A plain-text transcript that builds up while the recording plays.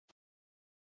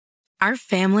Our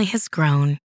family has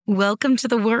grown. Welcome to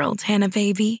the world, Hannah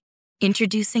baby.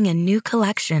 Introducing a new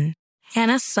collection,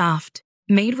 Hannah Soft,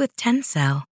 made with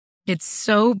Tencel. It's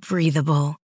so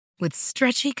breathable, with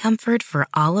stretchy comfort for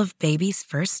all of baby's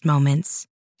first moments.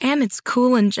 And it's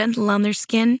cool and gentle on their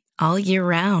skin all year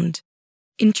round.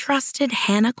 Entrusted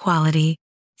Hannah quality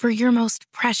for your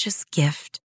most precious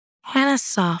gift. Hannah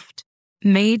Soft,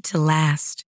 made to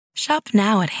last. Shop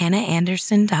now at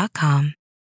hannahanderson.com.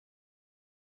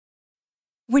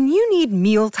 When you need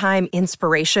mealtime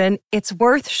inspiration, it's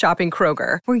worth shopping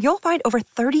Kroger, where you'll find over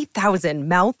 30,000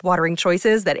 mouth-watering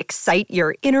choices that excite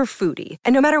your inner foodie.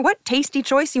 And no matter what tasty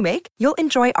choice you make, you'll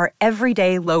enjoy our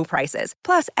everyday low prices,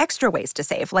 plus extra ways to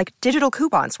save, like digital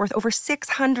coupons worth over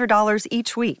 $600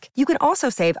 each week. You can also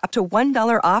save up to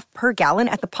 $1 off per gallon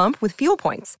at the pump with fuel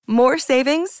points. More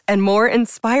savings and more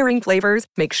inspiring flavors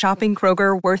make shopping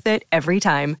Kroger worth it every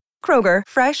time. Kroger,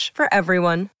 fresh for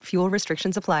everyone. Fuel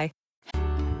restrictions apply.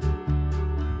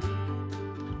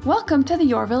 Welcome to the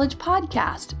Your Village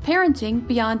podcast, Parenting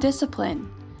Beyond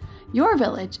Discipline. Your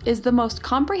Village is the most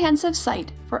comprehensive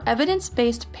site for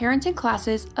evidence-based parenting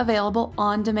classes available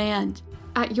on demand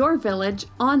at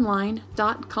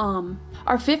yourvillageonline.com.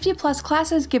 Our 50-plus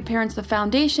classes give parents the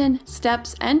foundation,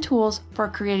 steps, and tools for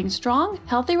creating strong,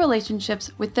 healthy relationships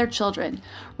with their children,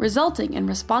 resulting in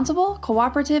responsible,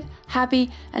 cooperative, happy,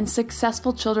 and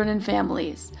successful children and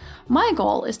families. My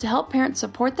goal is to help parents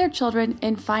support their children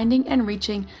in finding and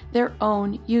reaching their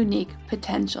own unique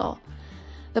potential.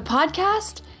 The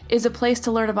podcast is a place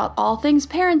to learn about all things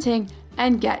parenting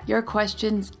and get your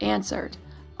questions answered.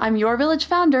 I'm Your Village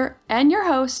founder and your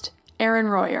host, Erin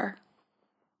Royer.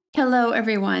 Hello,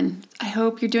 everyone. I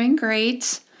hope you're doing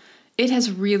great. It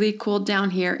has really cooled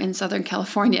down here in Southern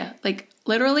California, like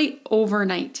literally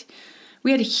overnight.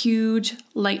 We had a huge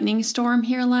lightning storm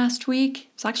here last week.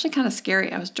 It's actually kind of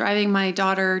scary. I was driving my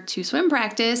daughter to swim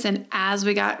practice, and as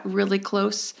we got really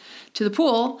close to the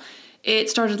pool,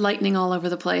 it started lightning all over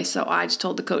the place. So I just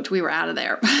told the coach we were out of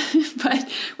there. But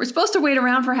we're supposed to wait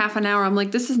around for half an hour. I'm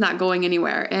like, this is not going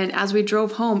anywhere. And as we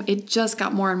drove home, it just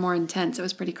got more and more intense. It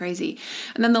was pretty crazy.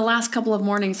 And then the last couple of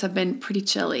mornings have been pretty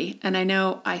chilly. And I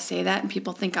know I say that and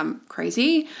people think I'm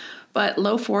crazy, but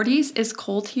low 40s is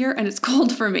cold here, and it's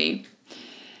cold for me.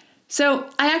 So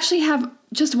I actually have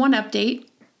just one update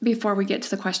before we get to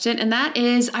the question, and that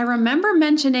is, I remember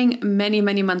mentioning many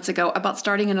months ago about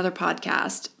starting another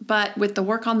podcast, but with the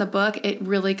work on the book, it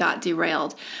really got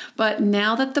derailed. But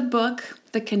now that the book,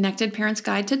 The Connected Parent's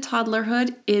Guide to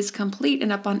Toddlerhood, is complete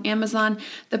and up on Amazon,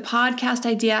 the podcast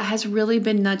idea has really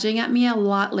been nudging at me a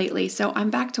lot lately, so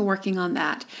I'm back to working on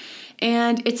that.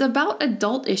 And it's about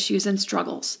adult issues and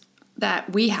struggles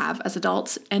that we have as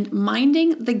adults and minding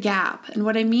the gap. And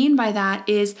what I mean by that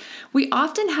is we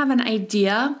often have an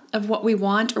idea of what we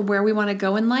want or where we want to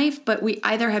go in life, but we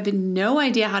either have no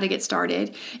idea how to get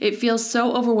started. It feels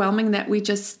so overwhelming that we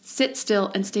just sit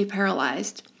still and stay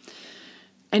paralyzed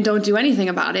and don't do anything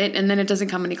about it, and then it doesn't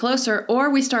come any closer, or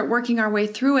we start working our way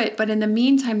through it, but in the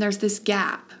meantime, there's this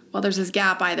gap. Well, there's this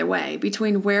gap either way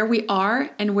between where we are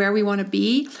and where we want to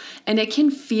be, and it can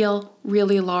feel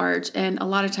really large. And a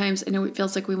lot of times, I know it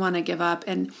feels like we want to give up.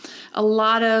 And a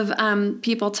lot of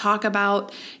people talk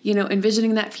about,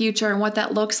 envisioning that future and what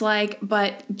that looks like,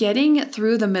 but getting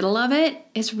through the middle of it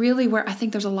is really where I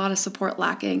think there's a lot of support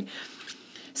lacking.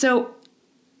 So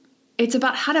it's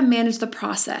about how to manage the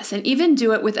process and even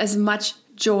do it with as much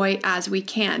joy as we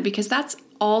can, because that's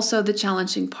also the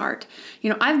challenging part.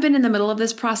 I've been in the middle of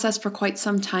this process for quite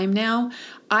some time now.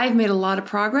 I've made a lot of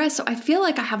progress, so I feel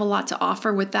like I have a lot to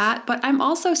offer with that, but I'm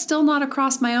also still not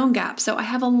across my own gap. So I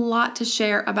have a lot to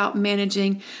share about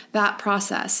managing that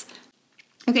process.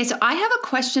 Okay, so I have a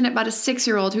question about a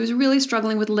 6-year-old who's really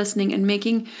struggling with listening and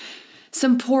making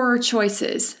some poorer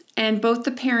choices. And both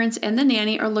the parents and the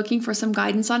nanny are looking for some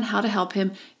guidance on how to help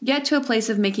him get to a place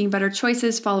of making better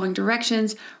choices, following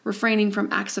directions, refraining from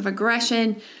acts of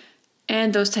aggression,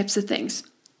 and those types of things.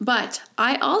 But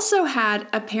I also had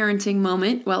a parenting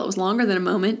moment, well, it was longer than a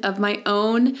moment, of my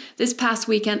own this past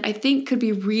weekend I think could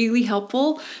be really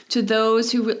helpful to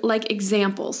those who like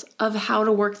examples of how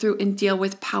to work through and deal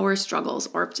with power struggles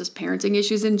or just parenting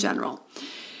issues in general.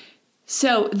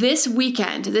 So this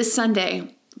weekend, this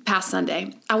Sunday, past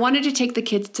Sunday, I wanted to take the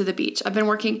kids to the beach. I've been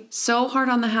working so hard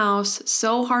on the house,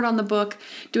 so hard on the book,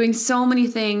 doing so many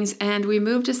things, and we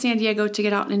moved to San Diego to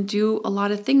get out and do a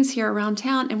lot of things here around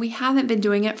town, and we haven't been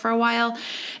doing it for a while,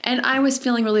 and I was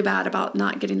feeling really bad about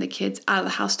not getting the kids out of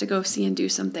the house to go see and do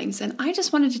some things, and I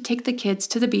just wanted to take the kids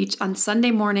to the beach on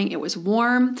Sunday morning. It was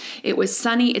warm, it was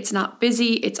sunny, it's not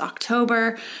busy, it's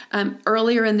October,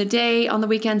 earlier in the day on the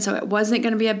weekend, so it wasn't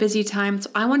going to be a busy time, so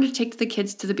I wanted to take the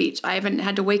kids to the beach. I haven't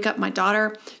had to wake up my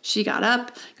daughter. She got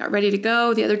up, got ready to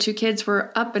go. The other two kids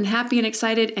were up and happy and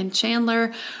excited, and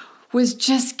Chandler was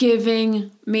just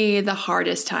giving me the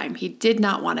hardest time. He did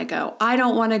not want to go. I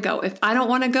don't want to go. If I don't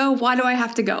want to go, why do I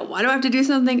have to go? Why do I have to do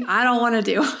something I don't want to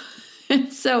do?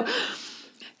 And so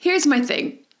here's my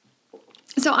thing.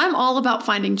 So I'm all about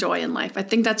finding joy in life. I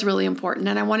think that's really important,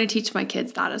 and I want to teach my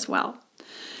kids that as well.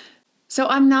 So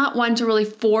I'm not one to really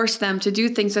force them to do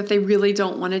things if they really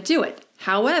don't want to do it.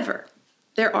 However,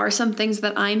 there are some things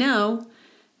that I know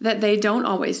that they don't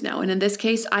always know. And in this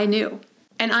case, I knew.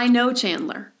 And I know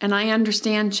Chandler, and I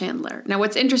understand Chandler. Now,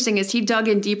 what's interesting is he dug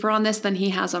in deeper on this than he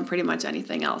has on pretty much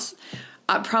anything else,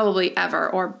 probably ever,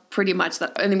 or pretty much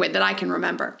that anyway that I can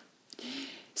remember.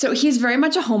 So he's very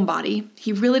much a homebody.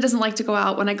 He really doesn't like to go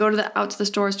out. When I go out to the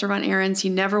stores to run errands, he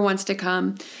never wants to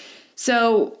come.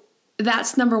 So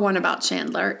that's number one about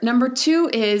Chandler. Number two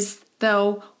is,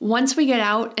 though, once we get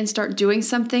out and start doing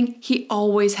something, he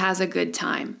always has a good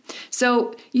time.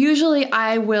 So usually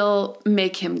I will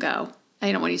make him go.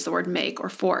 I don't want to use the word make or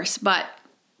force, but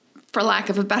for lack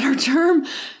of a better term,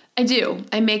 I do.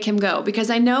 I make him go because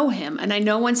I know him, and I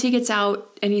know once he gets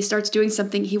out and he starts doing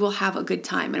something, he will have a good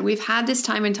time. And we've had this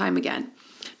time and time again,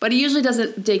 but he usually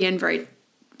doesn't dig in very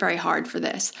hard for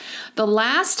this. The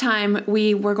last time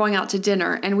we were going out to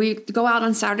dinner, and we go out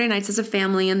on Saturday nights as a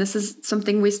family, and this is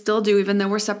something we still do even though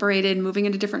we're separated and moving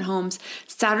into different homes.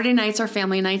 Saturday nights are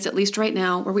family nights, at least right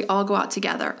now, where we all go out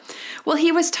together. Well,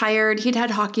 he was tired. He'd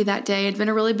had hockey that day. It'd been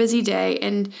a really busy day,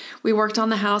 and we worked on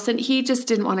the house, and he just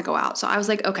didn't want to go out. So I was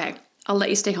like, okay, I'll let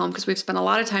you stay home because we've spent a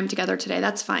lot of time together today.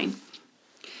 That's fine.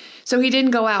 So he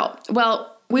didn't go out.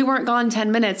 Well, we weren't gone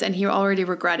 10 minutes and he already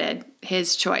regretted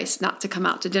his choice not to come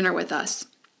out to dinner with us.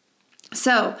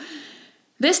 So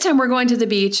this time we're going to the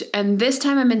beach, and this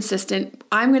time I'm insistent.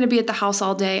 I'm going to be at the house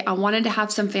all day. I wanted to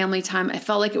have some family time. I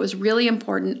felt like it was really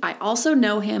important. I also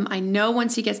know him. I know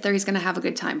once he gets there, he's going to have a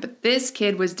good time. But this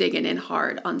kid was digging in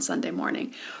hard on Sunday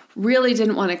morning. Really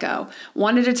didn't want to go.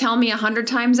 Wanted to tell me 100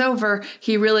 times over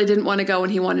he really didn't want to go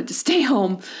and he wanted to stay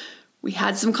home. We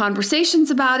had some conversations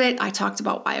about it. I talked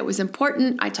about why it was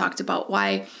important. I talked about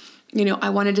why, I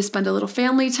wanted to spend a little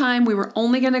family time. We were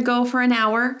only going to go for an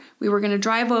hour. We were going to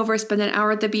drive over, spend an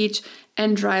hour at the beach,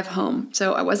 and drive home.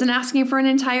 So I wasn't asking for an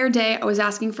entire day. I was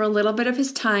asking for a little bit of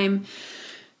his time.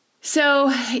 So,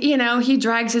 he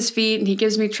drags his feet and he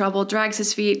gives me trouble, drags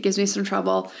his feet, gives me some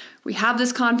trouble. We have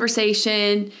this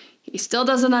conversation. He still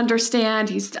doesn't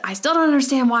understand. I still don't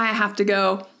understand why I have to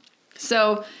go.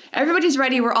 So everybody's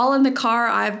ready. We're all in the car.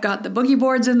 I've got the boogie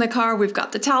boards in the car. We've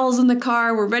got the towels in the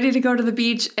car. We're ready to go to the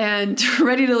beach and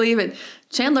ready to leave. And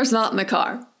Chandler's not in the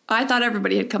car. I thought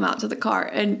everybody had come out to the car.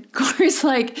 And Corey's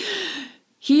like,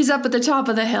 he's up at the top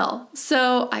of the hill.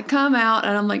 So I come out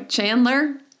and I'm like,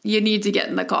 Chandler, you need to get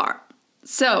in the car.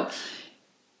 So,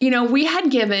 I had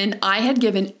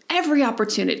given every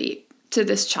opportunity to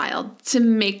this child to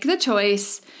make the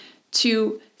choice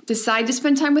to decide to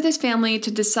spend time with his family,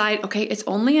 to decide, okay, it's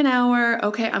only an hour.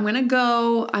 Okay, I'm going to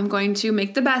go. I'm going to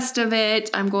make the best of it.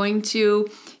 I'm going to,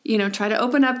 try to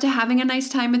open up to having a nice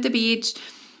time at the beach,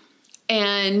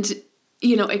 and,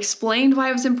 explained why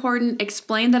it was important,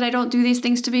 explained that I don't do these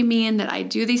things to be mean, that I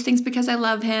do these things because I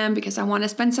love him, because I want to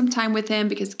spend some time with him,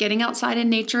 because getting outside in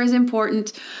nature is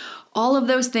important. All of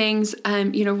those things,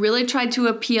 really tried to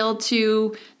appeal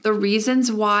to the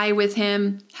reasons why with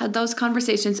him, had those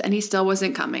conversations, and he still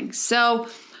wasn't coming. So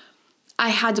I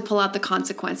had to pull out the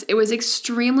consequence. It was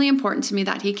extremely important to me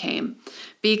that he came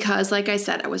because, like I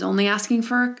said, I was only asking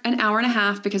for an hour and a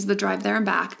half because of the drive there and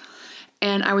back.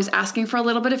 And I was asking for a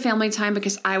little bit of family time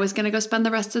because I was going to go spend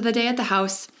the rest of the day at the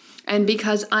house. And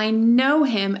because I know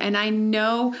him, and I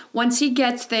know once he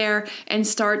gets there and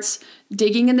starts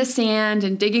digging in the sand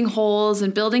and digging holes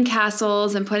and building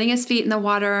castles and putting his feet in the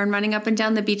water and running up and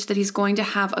down the beach, that he's going to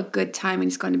have a good time and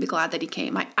he's going to be glad that he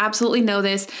came. I absolutely know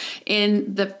this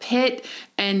in the pit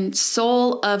and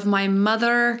soul of my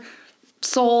mother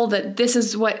soul, that this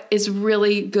is what is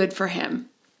really good for him.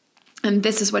 And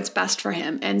this is what's best for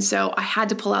him. And so I had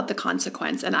to pull out the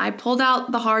consequence, and I pulled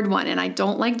out the hard one. And I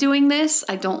don't like doing this.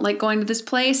 I don't like going to this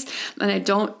place, and I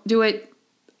don't do it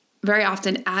very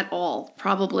often at all.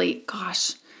 Probably,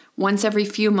 once every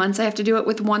few months I have to do it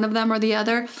with one of them or the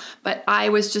other. But I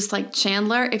was just like,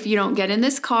 Chandler, if you don't get in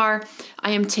this car,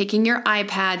 I am taking your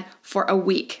iPad for a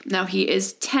week. Now he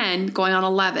is 10 going on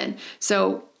 11.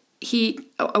 So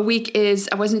a week is,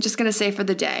 I wasn't just going to say for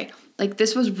the day. Like,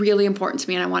 this was really important to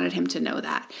me and I wanted him to know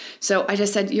that. So I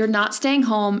just said, you're not staying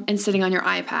home and sitting on your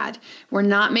iPad. We're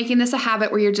not making this a habit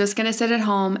where you're just going to sit at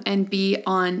home and be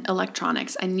on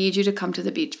electronics. I need you to come to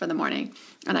the beach for the morning.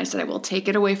 And I said, I will take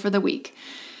it away for the week.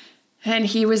 And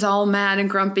he was all mad and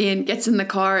grumpy and gets in the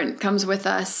car and comes with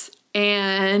us.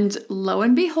 And lo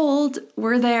and behold,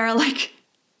 we're there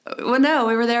we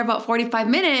were there about 45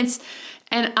 minutes.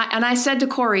 And I said to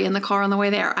Corey in the car on the way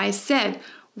there, I said,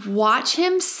 watch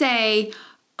him say,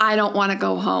 I don't want to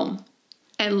go home.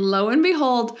 And lo and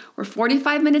behold, we're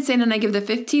 45 minutes in and I give the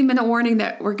 15-minute warning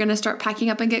that we're going to start packing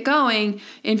up and get going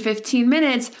in 15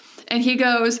 minutes. And he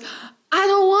goes, I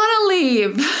don't want to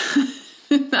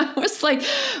leave. I was like,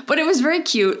 but it was very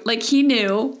cute. Like, he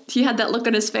knew. He had that look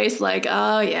on his face like,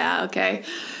 oh yeah, okay.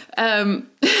 And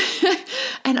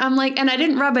I'm like, and I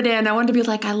didn't rub it in. I wanted to be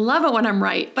like, I love it when I'm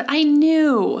right. But I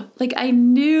knew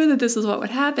that this is what would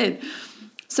happen.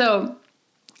 So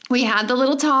we had the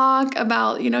little talk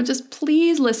about, just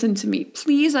please listen to me.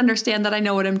 Please understand that I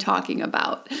know what I'm talking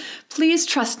about. Please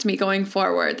trust me going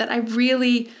forward, that I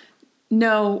really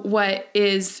know what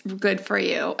is good for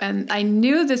you. And I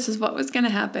knew this is what was going to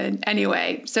happen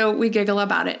anyway. So we giggle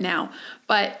about it now.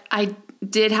 But I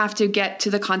did have to get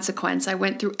to the consequence. I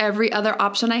went through every other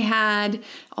option I had,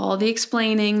 all the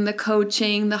explaining, the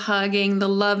coaching, the hugging, the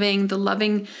loving,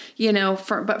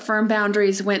 but firm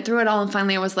boundaries, went through it all. And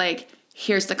finally I was like,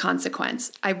 here's the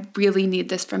consequence. I really need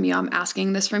this from you. I'm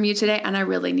asking this from you today, and I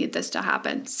really need this to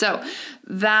happen. So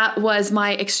that was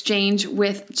my exchange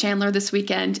with Chandler this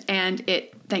weekend, and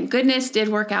it, thank goodness, did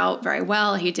work out very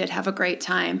well. He did have a great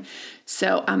time.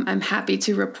 So I'm happy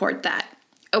to report that.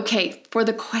 Okay, for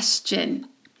the question.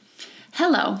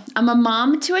 Hello, I'm a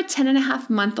mom to a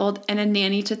 10.5-month-old and a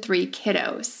nanny to 3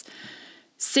 kiddos.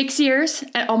 6 years,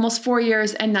 almost 4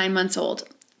 years, and 9 months old.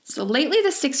 So lately,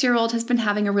 the 6-year-old has been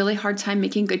having a really hard time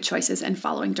making good choices and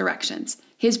following directions.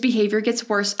 His behavior gets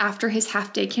worse after his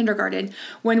half-day kindergarten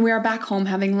when we are back home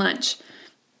having lunch.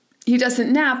 He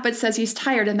doesn't nap, but says he's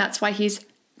tired, and that's why he's,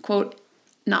 quote,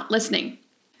 not listening.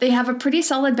 They have a pretty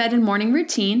solid bed and morning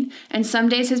routine, and some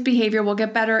days his behavior will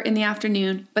get better in the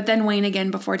afternoon, but then wane again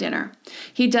before dinner.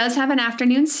 He does have an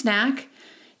afternoon snack.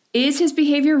 Is his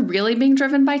behavior really being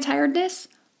driven by tiredness?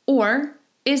 Or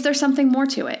is there something more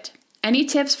to it? Any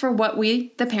tips for what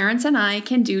we, the parents and I,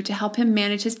 can do to help him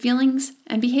manage his feelings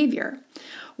and behavior?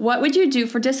 What would you do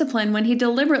for discipline when he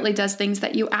deliberately does things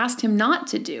that you asked him not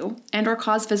to do and or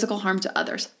cause physical harm to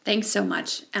others? Thanks so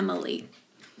much, Emily.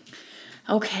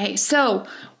 Okay, so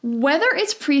whether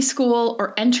it's preschool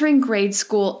or entering grade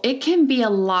school, it can be a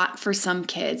lot for some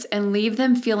kids and leave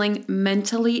them feeling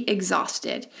mentally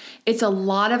exhausted. It's a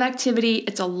lot of activity,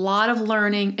 it's a lot of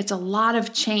learning, it's a lot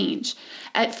of change.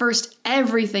 At first,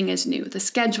 everything is new, the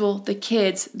schedule, the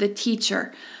kids, the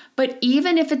teacher. But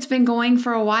even if it's been going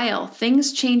for a while,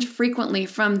 things change frequently,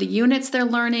 from the units they're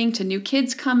learning to new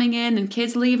kids coming in and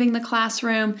kids leaving the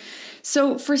classroom.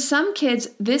 So for some kids,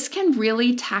 this can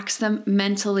really tax them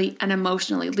mentally and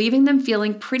emotionally, leaving them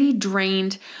feeling pretty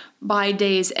drained by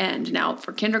day's end. Now,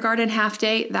 for kindergarten half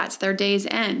day, that's their day's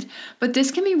end. But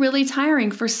this can be really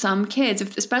tiring for some kids,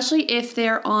 especially if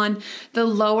they're on the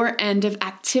lower end of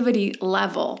activity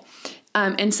level.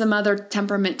 And some other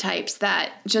temperament types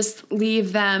that just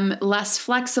leave them less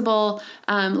flexible,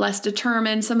 less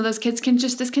determined. Some of those kids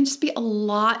this can just be a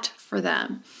lot for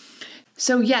them.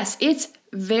 So yes, it's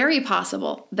very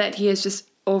possible that he is just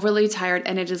overly tired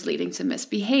and it is leading to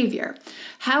misbehavior.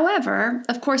 However,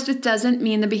 of course, this doesn't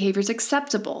mean the behavior is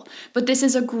acceptable, but this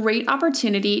is a great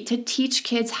opportunity to teach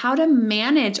kids how to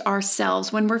manage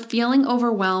ourselves when we're feeling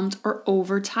overwhelmed or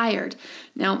overtired.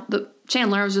 Now,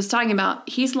 Chandler I was just talking about,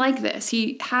 he's like this.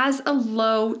 He has a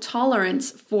low tolerance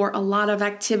for a lot of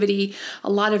activity, a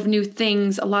lot of new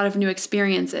things, a lot of new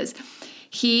experiences.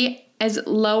 He is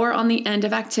lower on the end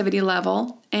of activity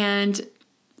level, and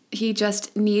he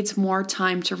just needs more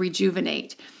time to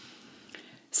rejuvenate.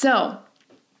 So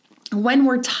when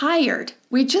we're tired,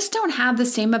 we just don't have the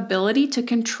same ability to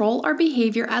control our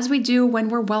behavior as we do when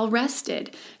we're well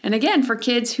rested. And again, for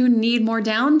kids who need more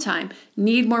downtime,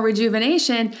 need more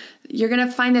rejuvenation, you're going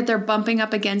to find that they're bumping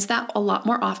up against that a lot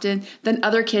more often than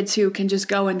other kids who can just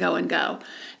go and go and go.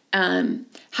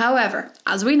 However,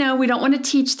 as we know, we don't want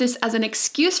to teach this as an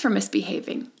excuse for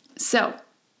misbehaving. So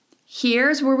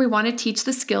here's where we want to teach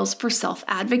the skills for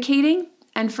self-advocating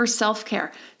and for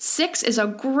self-care. 6 is a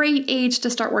great age to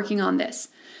start working on this.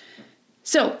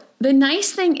 So the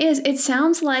nice thing is it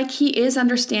sounds like he is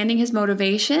understanding his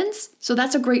motivations. So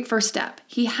that's a great first step.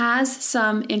 He has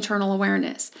some internal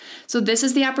awareness. So this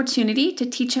is the opportunity to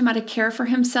teach him how to care for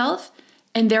himself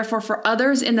and therefore for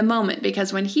others in the moment,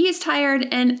 because when he is tired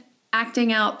and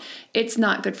acting out, it's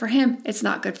not good for him. It's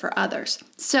not good for others.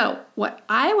 So what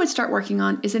I would start working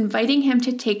on is inviting him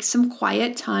to take some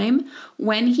quiet time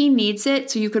when he needs it.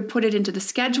 So you could put it into the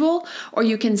schedule, or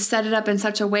you can set it up in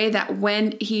such a way that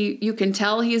when you can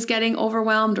tell he is getting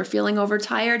overwhelmed or feeling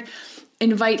overtired,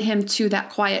 invite him to that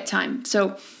quiet time.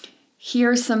 So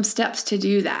here's some steps to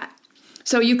do that.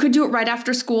 So you could do it right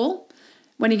after school.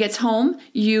 When he gets home,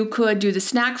 you could do the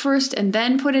snack first and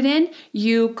then put it in.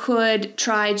 You could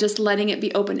try just letting it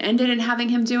be open-ended and having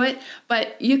him do it.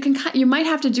 But you might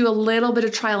have to do a little bit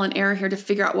of trial and error here to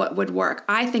figure out what would work.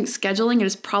 I think scheduling it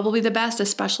is probably the best,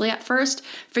 especially at first.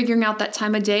 Figuring out that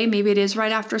time of day, maybe it is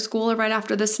right after school or right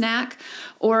after the snack,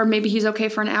 or maybe he's okay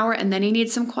for an hour and then he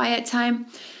needs some quiet time.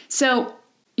 So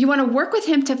you want to work with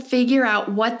him to figure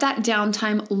out what that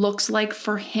downtime looks like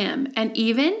for him, and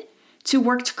even to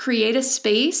work to create a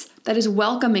space that is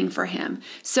welcoming for him.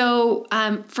 So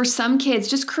for some kids,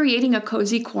 just creating a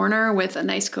cozy corner with a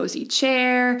nice cozy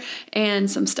chair and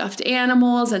some stuffed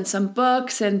animals and some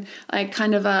books and like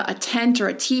kind of a tent or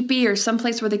a teepee or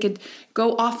someplace where they could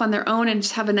go off on their own and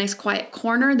just have a nice quiet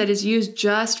corner that is used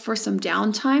just for some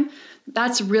downtime.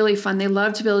 That's really fun. They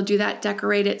love to be able to do that,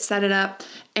 decorate it, set it up,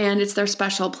 and it's their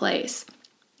special place.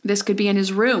 This could be in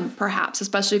his room, perhaps,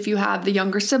 especially if you have the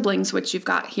younger siblings, which you've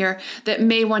got here, that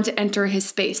may want to enter his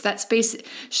space. That space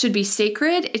should be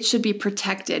sacred. It should be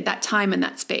protected, that time and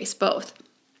that space, both.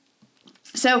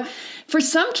 So for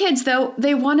some kids, though,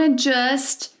 they want to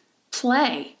just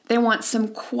play. They want some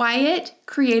quiet,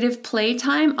 creative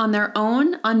playtime on their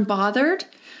own, unbothered.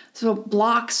 So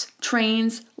blocks,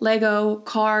 trains, Lego,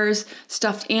 cars,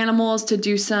 stuffed animals to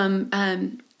do some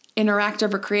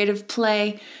interactive or creative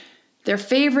play. Their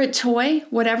favorite toy,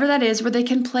 whatever that is, where they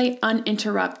can play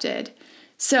uninterrupted.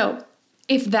 So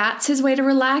if that's his way to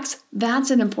relax, that's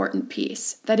an important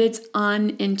piece, that it's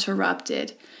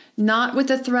uninterrupted. Not with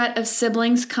the threat of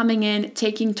siblings coming in,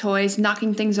 taking toys,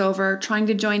 knocking things over, trying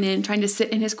to join in, trying to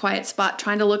sit in his quiet spot,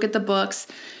 trying to look at the books,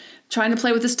 trying to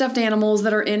play with the stuffed animals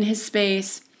that are in his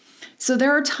space. So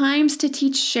there are times to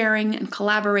teach sharing and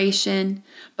collaboration,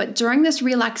 but during this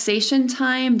relaxation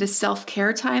time, this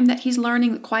self-care time that he's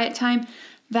learning, the quiet time,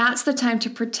 that's the time to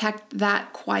protect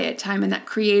that quiet time and that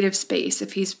creative space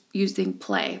if he's using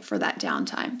play for that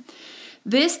downtime.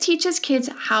 This teaches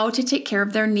kids how to take care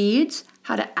of their needs,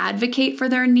 how to advocate for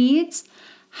their needs,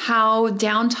 how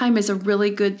downtime is a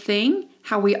really good thing,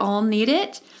 how we all need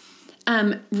it,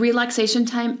 relaxation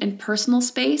time and personal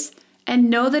space.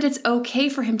 And know that it's okay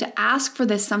for him to ask for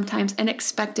this sometimes and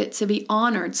expect it to be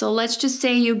honored. So let's just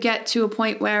say you get to a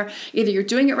point where either you're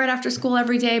doing it right after school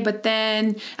every day, but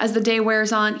then as the day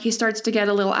wears on, he starts to get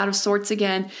a little out of sorts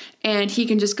again, and he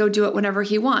can just go do it whenever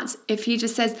he wants. If he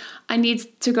just says, I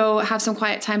need to go have some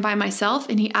quiet time by myself,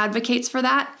 and he advocates for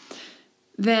that,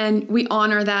 then we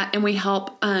honor that and we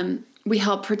help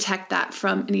protect that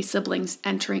from any siblings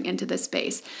entering into this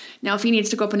space. Now, if he needs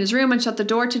to go up in his room and shut the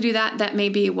door to do that, that may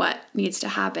be what needs to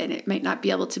happen. It might not be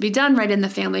able to be done right in the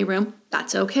family room.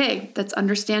 That's okay. That's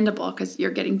understandable because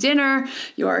you're getting dinner,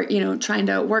 you're, trying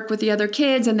to work with the other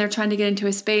kids and they're trying to get into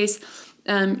his space.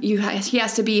 He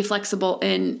has to be flexible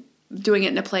in doing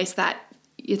it in a place that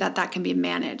can be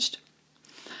managed.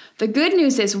 The good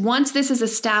news is once this is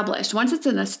established, once it's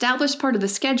an established part of the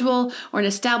schedule or an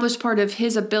established part of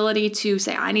his ability to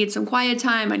say, I need some quiet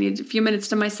time, I need a few minutes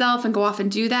to myself and go off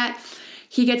and do that,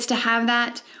 he gets to have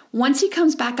that. Once he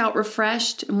comes back out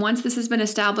refreshed, and once this has been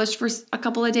established for a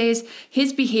couple of days,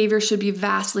 his behavior should be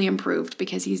vastly improved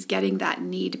because he's getting that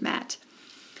need met.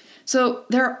 So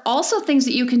there are also things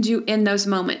that you can do in those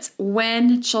moments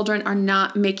when children are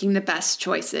not making the best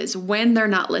choices, when they're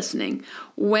not listening,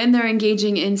 when they're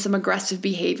engaging in some aggressive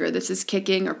behavior. This is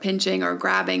kicking or pinching or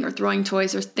grabbing or throwing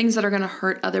toys or things that are going to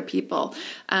hurt other people,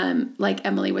 like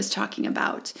Emily was talking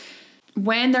about.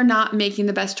 When they're not making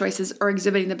the best choices or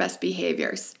exhibiting the best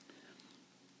behaviors.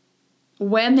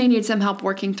 When they need some help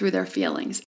working through their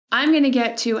feelings. I'm going to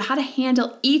get to how to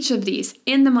handle each of these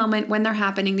in the moment when they're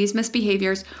happening, these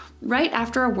misbehaviors, right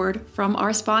after a word from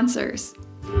our sponsors.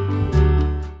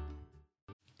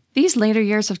 These later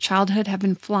years of childhood have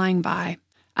been flying by.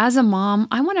 As a mom,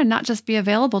 I want to not just be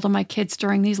available to my kids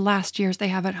during these last years they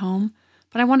have at home,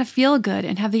 but I want to feel good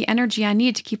and have the energy I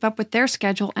need to keep up with their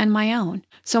schedule and my own.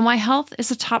 So my health is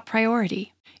a top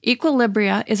priority.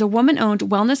 Equilibria is a woman-owned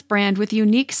wellness brand with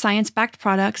unique science-backed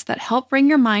products that help bring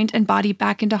your mind and body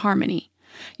back into harmony.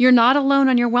 You're not alone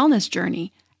on your wellness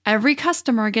journey. Every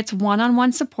customer gets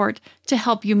one-on-one support to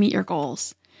help you meet your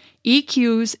goals.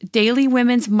 EQ's Daily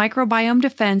Women's Microbiome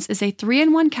Defense is a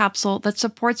 3-in-1 capsule that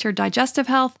supports your digestive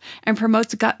health and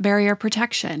promotes gut barrier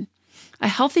protection. A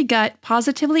healthy gut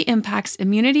positively impacts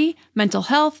immunity, mental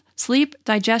health, sleep,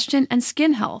 digestion, and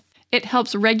skin health. It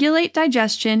helps regulate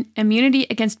digestion, immunity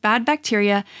against bad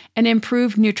bacteria, and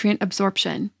improve nutrient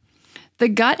absorption. The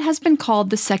gut has been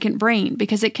called the second brain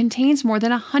because it contains more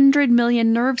than 100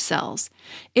 million nerve cells.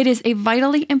 It is a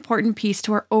vitally important piece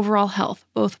to our overall health,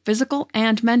 both physical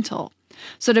and mental.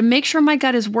 So to make sure my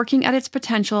gut is working at its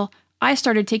potential, I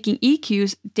started taking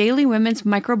EQ's Daily Women's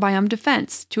Microbiome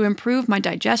Defense to improve my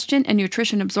digestion and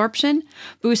nutrition absorption,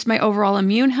 boost my overall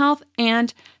immune health,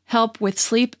 and help with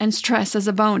sleep and stress as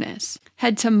a bonus.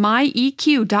 Head to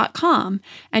myeq.com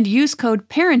and use code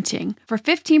PARENTING for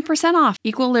 15% off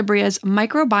Equilibria's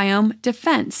Microbiome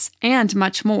Defense and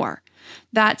much more.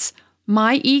 That's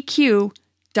myeq.com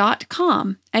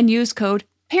and use code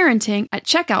PARENTING at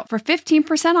checkout for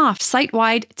 15% off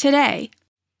site-wide today.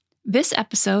 This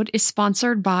episode is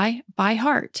sponsored by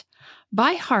ByHeart.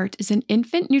 ByHeart is an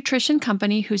infant nutrition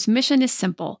company whose mission is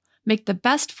simple: make the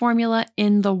best formula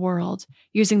in the world.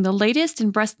 Using the latest in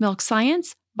breast milk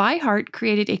science, ByHeart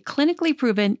created a clinically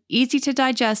proven,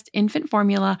 easy-to-digest infant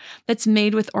formula that's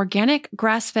made with organic,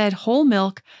 grass-fed whole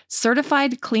milk,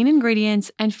 certified clean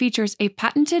ingredients, and features a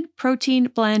patented protein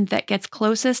blend that gets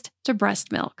closest to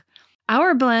breast milk.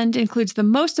 Our blend includes the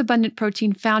most abundant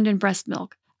protein found in breast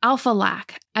milk,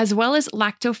 alpha-lac, as well as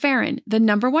lactoferrin, the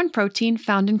 #1 protein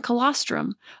found in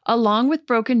colostrum, along with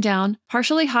broken down,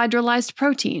 partially hydrolyzed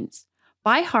proteins.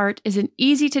 ByHeart is an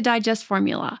easy-to-digest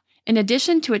formula. In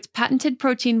addition to its patented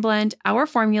protein blend, our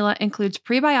formula includes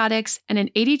prebiotics and an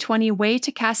 80-20 whey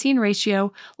to casein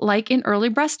ratio like in early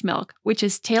breast milk, which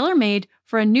is tailor-made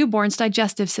for a newborn's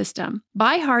digestive system.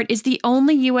 ByHeart is the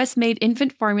only U.S.-made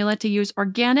infant formula to use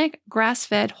organic,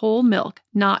 grass-fed whole milk,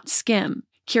 not skim.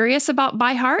 Curious about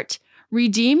ByHeart?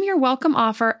 Redeem your welcome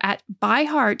offer at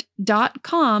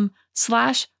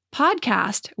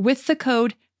byheart.com/podcast with the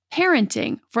code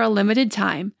PARENTING for a limited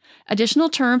time. Additional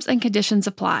terms and conditions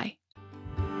apply.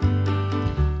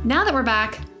 Now that we're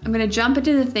back, I'm going to jump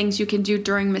into the things you can do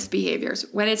during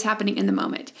misbehaviors when it's happening in the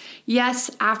moment.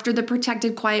 Yes, after the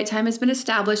protected quiet time has been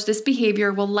established, this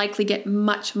behavior will likely get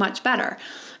much, much better.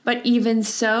 But even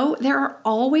so, there are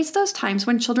always those times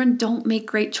when children don't make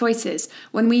great choices,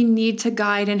 when we need to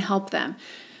guide and help them.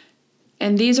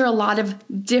 And these are a lot of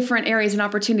different areas and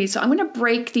opportunities. So I'm going to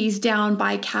break these down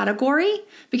by category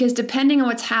because depending on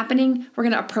what's happening, we're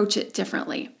going to approach it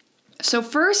differently. So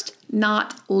first,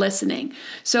 not listening.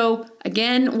 So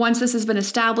again, once this has been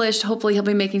established, hopefully he'll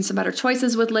be making some better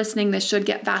choices with listening. This should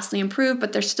get vastly improved,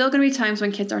 but there's still going to be times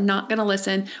when kids are not going to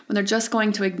listen, when they're just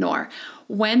going to ignore.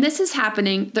 When this is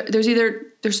happening,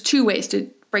 there's two ways to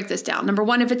break this down. Number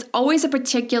one, if it's always a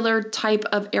particular type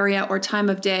of area or time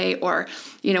of day, or,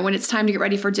 when it's time to get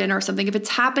ready for dinner or something, if it's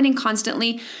happening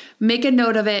constantly, make a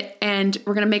note of it and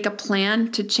we're going to make a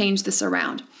plan to change this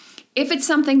around. If it's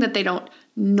something that they don't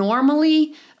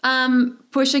normally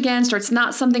push against, or it's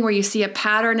not something where you see a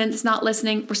pattern and it's not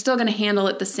listening, we're still going to handle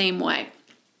it the same way.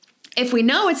 If we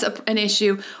know it's an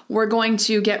issue, we're going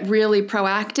to get really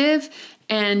proactive,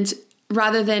 and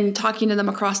rather than talking to them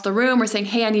across the room or saying,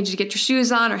 hey, I need you to get your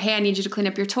shoes on, or hey, I need you to clean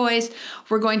up your toys,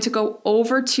 we're going to go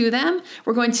over to them.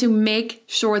 We're going to make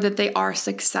sure that they are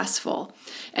successful.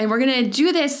 And we're going to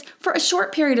do this for a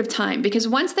short period of time, because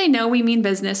once they know we mean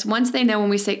business, once they know when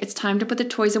we say it's time to put the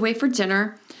toys away for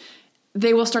dinner,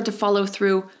 they will start to follow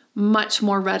through much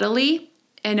more readily,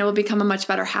 and it will become a much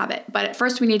better habit. But at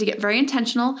first we need to get very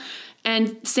intentional.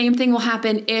 And same thing will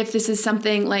happen if this is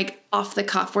something like off the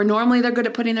cuff, where normally they're good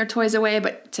at putting their toys away,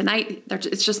 but tonight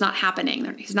it's just not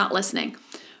happening. He's not listening.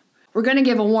 We're going to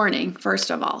give a warning,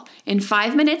 first of all. In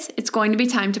 5 minutes, it's going to be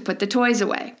time to put the toys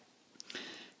away.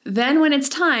 Then when it's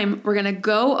time, we're going to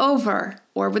go over,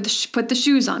 or put the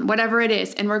shoes on, whatever it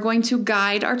is, and we're going to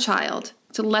guide our child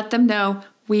to let them know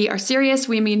we are serious,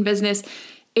 we mean business.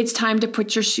 It's time to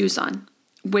put your shoes on.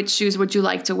 Which shoes would you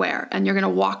like to wear? And you're going to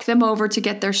walk them over to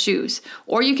get their shoes.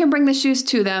 Or you can bring the shoes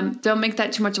to them. Don't make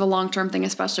that too much of a long-term thing,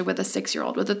 especially with a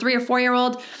 6-year-old. With a 3 or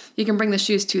 4-year-old, you can bring the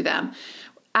shoes to them.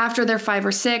 After they're 5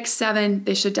 or 6, 7,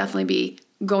 they should definitely be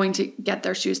going to get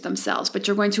their shoes themselves. But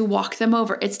you're going to walk them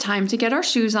over. It's time to get our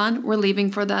shoes on. We're leaving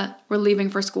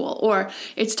for school. Or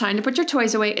it's time to put your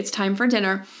toys away. It's time for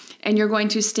dinner. And you're going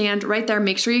to stand right there.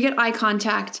 Make sure you get eye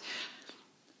contact.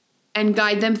 and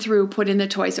guide them through putting the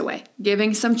toys away,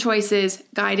 giving some choices,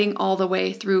 guiding all the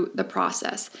way through the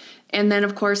process. And then,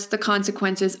 of course, the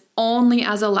consequences only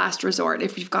as a last resort.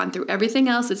 If you've gone through everything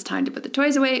else, it's time to put the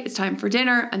toys away. It's time for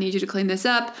dinner. I need you to clean this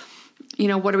up.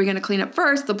 What are we going to clean up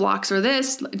first? The blocks or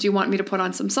this? Do you want me to put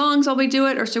on some songs while we do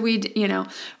it? Or should we,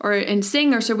 and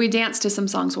sing? Or should we dance to some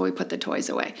songs while we put the toys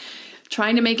away?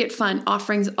 Trying to make it fun,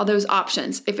 offering all those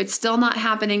options. If it's still not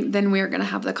happening, then we're going to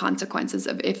have the consequences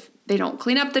of if they don't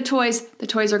clean up the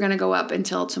toys are going to go up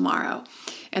until tomorrow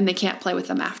and they can't play with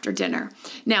them after dinner.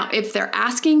 Now, if they're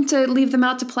asking to leave them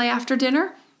out to play after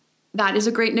dinner, that is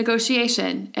a great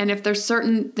negotiation. And if there's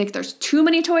there's too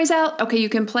many toys out, okay, you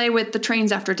can play with the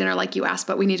trains after dinner like you asked,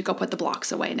 but we need to go put the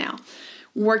blocks away now.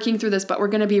 Working through this, but we're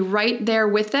going to be right there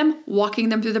with them, walking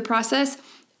them through the process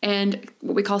and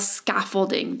what we call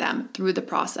scaffolding them through the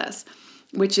process,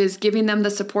 which is giving them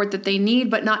the support that they need,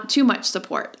 but not too much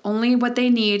support, only what they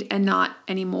need and not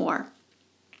any more.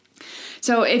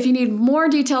 So if you need more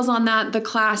details on that, the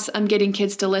class on Getting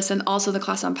Kids to Listen, also the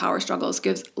class on Power Struggles,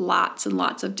 gives lots and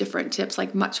lots of different tips,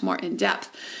 like much more in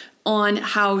depth on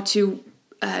how to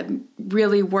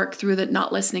really work through the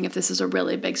not listening if this is a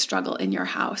really big struggle in your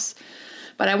house.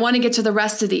 But I want to get to the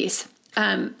rest of these.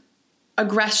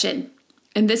 Aggression.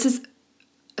 And this is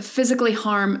the physical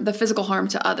harm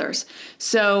to others.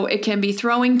 So it can be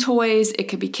throwing toys, it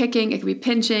could be kicking, it could be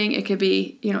pinching, it could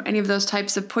be, any of those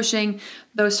types of pushing,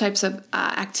 those types of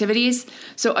activities.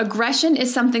 So aggression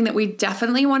is something that we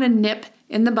definitely want to nip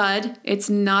in the bud. It's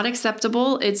not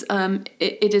acceptable. It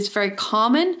is very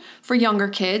common for younger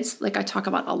kids, like I talk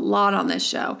about a lot on this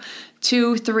show.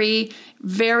 2, 3,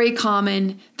 very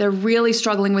common. They're really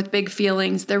struggling with big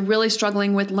feelings. They're really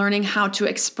struggling with learning how to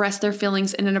express their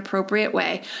feelings in an appropriate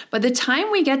way. By the time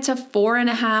we get to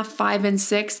 4.5, 5, and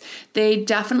 6, they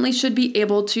definitely should be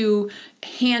able to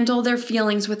handle their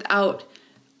feelings without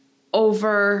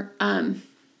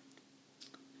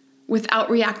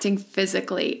reacting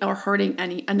physically or hurting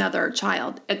another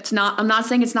child. I'm not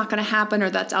saying it's not going to happen or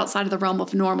that's outside of the realm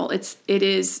of normal. It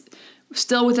is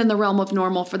still within the realm of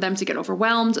normal for them to get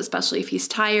overwhelmed, especially if he's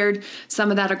tired, some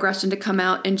of that aggression to come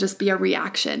out and just be a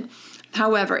reaction.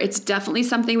 However, it's definitely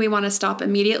something we want to stop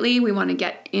immediately. We want to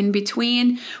get in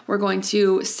between. We're going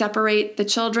to separate the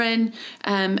children.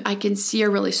 I can see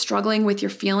you're really struggling with your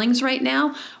feelings right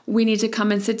now. We need to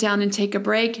come and sit down and take a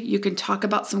break. You can talk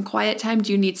about some quiet time.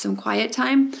 Do you need some quiet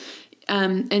time?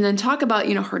 And then talk about,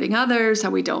 hurting others, how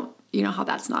we don't, how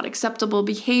that's not acceptable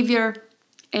behavior,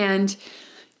 and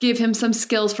give him some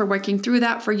skills for working through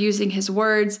that, for using his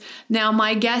words. Now,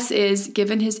 my guess is,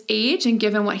 given his age and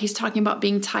given what he's talking about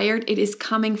being tired, it is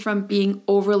coming from being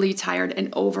overly tired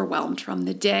and overwhelmed from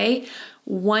the day.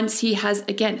 Once he has,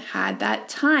 again, had that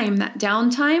time, that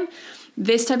downtime,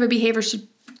 this type of behavior should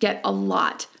get a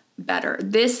lot better.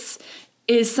 This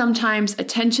is sometimes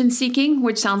attention seeking,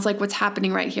 which sounds like what's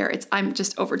happening right here. I'm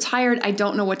just overtired. I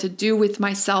don't know what to do with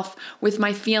myself, with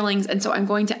my feelings. And so I'm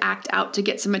going to act out to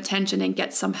get some attention and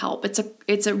get some help.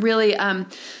 It's a really, I don't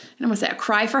want to say a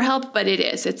cry for help, but it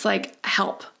is. It's like,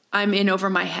 help. I'm in over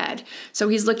my head. So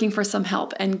he's looking for some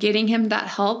help, and getting him that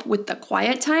help with the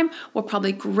quiet time will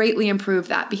probably greatly improve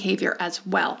that behavior as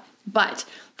well. But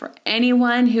for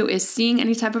anyone who is seeing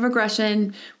any type of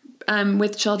aggression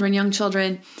with children, young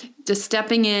children, just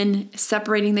stepping in,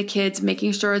 separating the kids,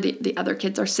 making sure the other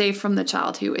kids are safe from the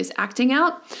child who is acting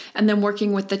out, and then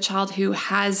working with the child who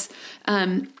is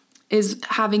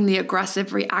having the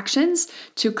aggressive reactions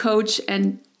to coach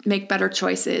and make better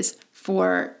choices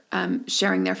for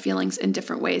sharing their feelings in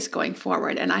different ways going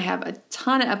forward. And I have a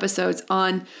ton of episodes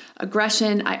on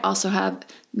aggression. I also have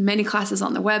many classes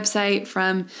on the website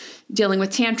from dealing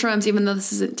with tantrums, even though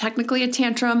this isn't technically a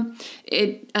tantrum.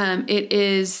 It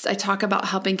is, I talk about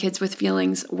helping kids with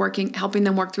feelings, helping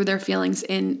them work through their feelings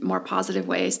in more positive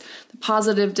ways. The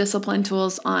positive discipline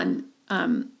tools on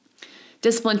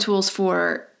discipline tools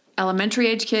for elementary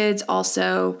age kids,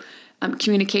 also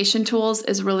communication tools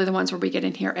is really the ones where we get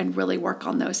in here and really work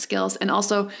on those skills. And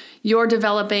also you're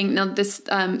developing, now this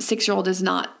 6-year-old is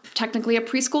not technically a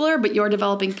preschooler, but you're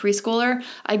developing preschooler.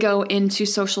 I go into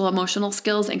social emotional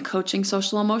skills and coaching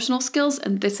social emotional skills.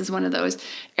 And this is one of those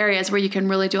areas where you can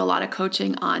really do a lot of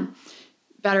coaching on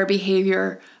better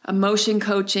behavior, emotion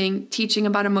coaching, teaching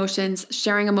about emotions,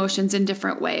 sharing emotions in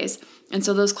different ways. And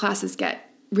so those classes get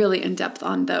really in depth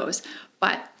on those.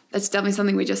 But that's definitely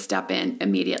something we just step in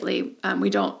immediately. We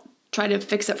don't try to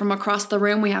fix it from across the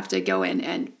room. We have to go in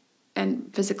and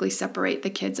physically separate the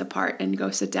kids apart and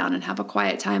go sit down and have a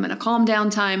quiet time and a calm down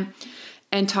time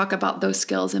and talk about those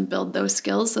skills and build those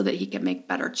skills so that he can make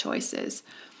better choices.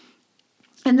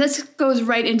 And this goes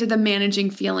right into the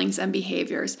managing feelings and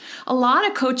behaviors. A lot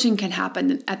of coaching can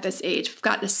happen at this age. We've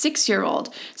got a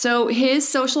 6-year-old. So his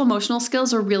social emotional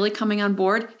skills are really coming on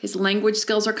board. His language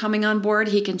skills are coming on board.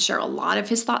 He can share a lot of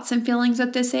his thoughts and feelings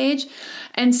at this age.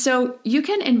 And so you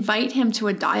can invite him to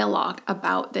a dialogue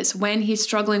about this when he's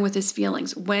struggling with his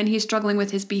feelings, when he's struggling with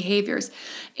his behaviors,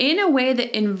 in a way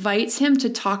that invites him to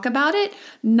talk about it,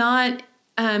 not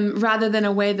rather than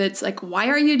a way that's like, why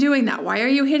are you doing that? Why are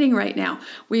you hitting right now?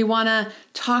 We want to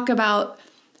talk about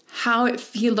how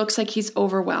he looks like he's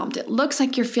overwhelmed. It looks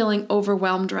like you're feeling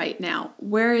overwhelmed right now.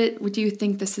 Where do you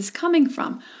think this is coming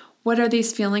from? What are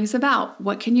these feelings about?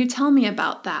 What can you tell me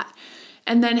about that?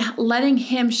 And then letting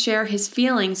him share his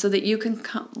feelings so that you can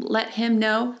let him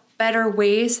know better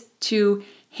ways to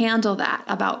handle that,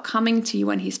 about coming to you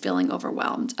when he's feeling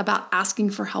overwhelmed, about asking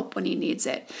for help when he needs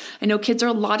it. I know kids are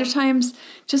a lot of times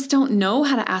just don't know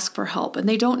how to ask for help, and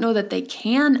they don't know that they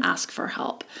can ask for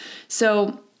help.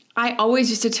 So I always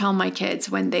used to tell my kids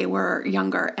when they were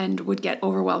younger and would get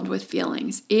overwhelmed with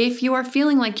feelings, if you are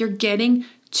feeling like you're getting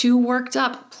too worked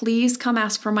up, please come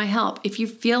ask for my help. If you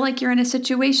feel like you're in a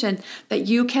situation that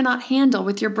you cannot handle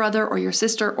with your brother or your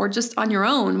sister or just on your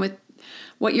own with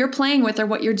what you're playing with or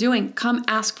what you're doing, come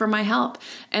ask for my help.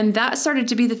 And that started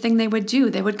to be the thing they would do.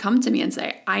 They would come to me and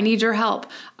say, I need your help.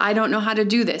 I don't know how to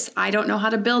do this. I don't know how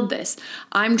to build this.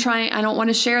 I don't want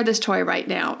to share this toy right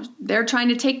now. They're trying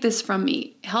to take this from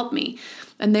me. Help me.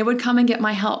 And they would come and get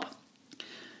my help.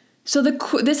 So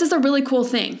this is a really cool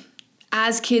thing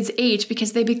as kids age,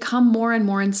 because they become more and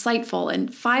more insightful.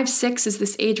 And 5, 6 is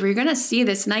this age where you're going to see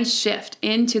this nice shift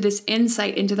into this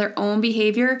insight into their own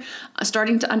behavior,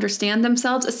 starting to understand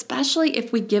themselves, especially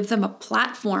if we give them a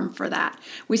platform for that.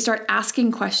 We start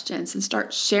asking questions and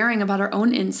start sharing about our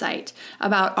own insight,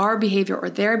 about our behavior or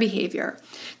their behavior.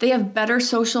 They have better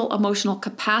social emotional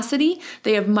capacity.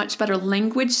 They have much better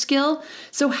language skill.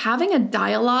 So having a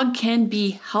dialogue can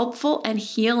be helpful and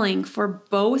healing for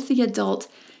both the adult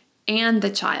and the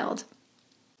child.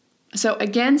 So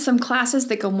again, some classes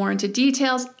that go more into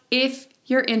details, if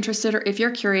you're interested or if you're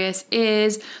curious,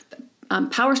 is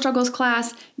Power Struggles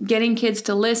class, getting kids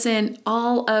to listen,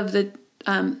 all of the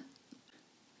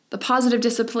positive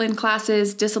discipline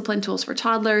classes, discipline tools for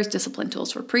toddlers, discipline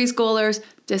tools for preschoolers,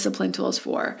 discipline tools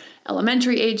for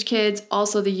elementary age kids,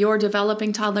 also the You're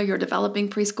Developing Toddler, You're Developing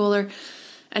Preschooler.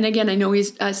 And again, I know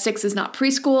he's 6 is not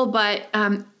preschool, but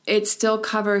it still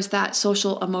covers that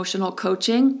social emotional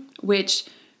coaching, which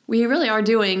we really are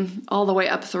doing all the way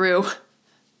up through,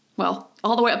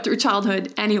 all the way up through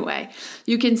childhood anyway.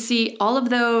 You can see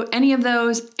any of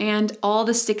those and all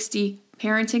the 60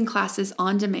 parenting classes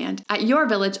on demand at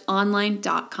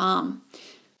yourvillageonline.com.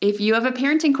 If you have a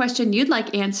parenting question you'd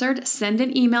like answered, send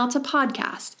an email to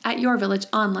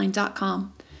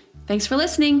podcast@yourvillageonline.com. Thanks for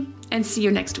listening, and see you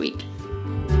next week.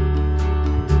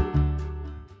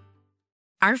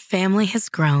 Our family has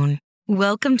grown.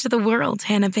 Welcome to the world,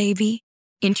 Hannah baby.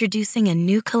 Introducing a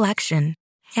new collection,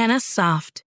 Hannah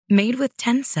Soft, made with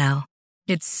Tencel.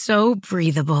 It's so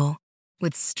breathable,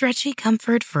 with stretchy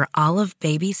comfort for all of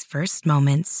baby's first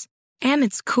moments. And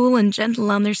it's cool and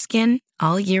gentle on their skin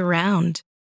all year round.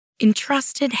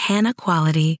 Entrusted Hannah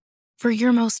quality for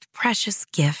your most precious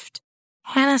gift.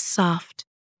 Hannah Soft,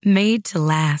 made to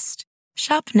last.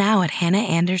 Shop now at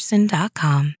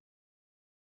hannahanderson.com.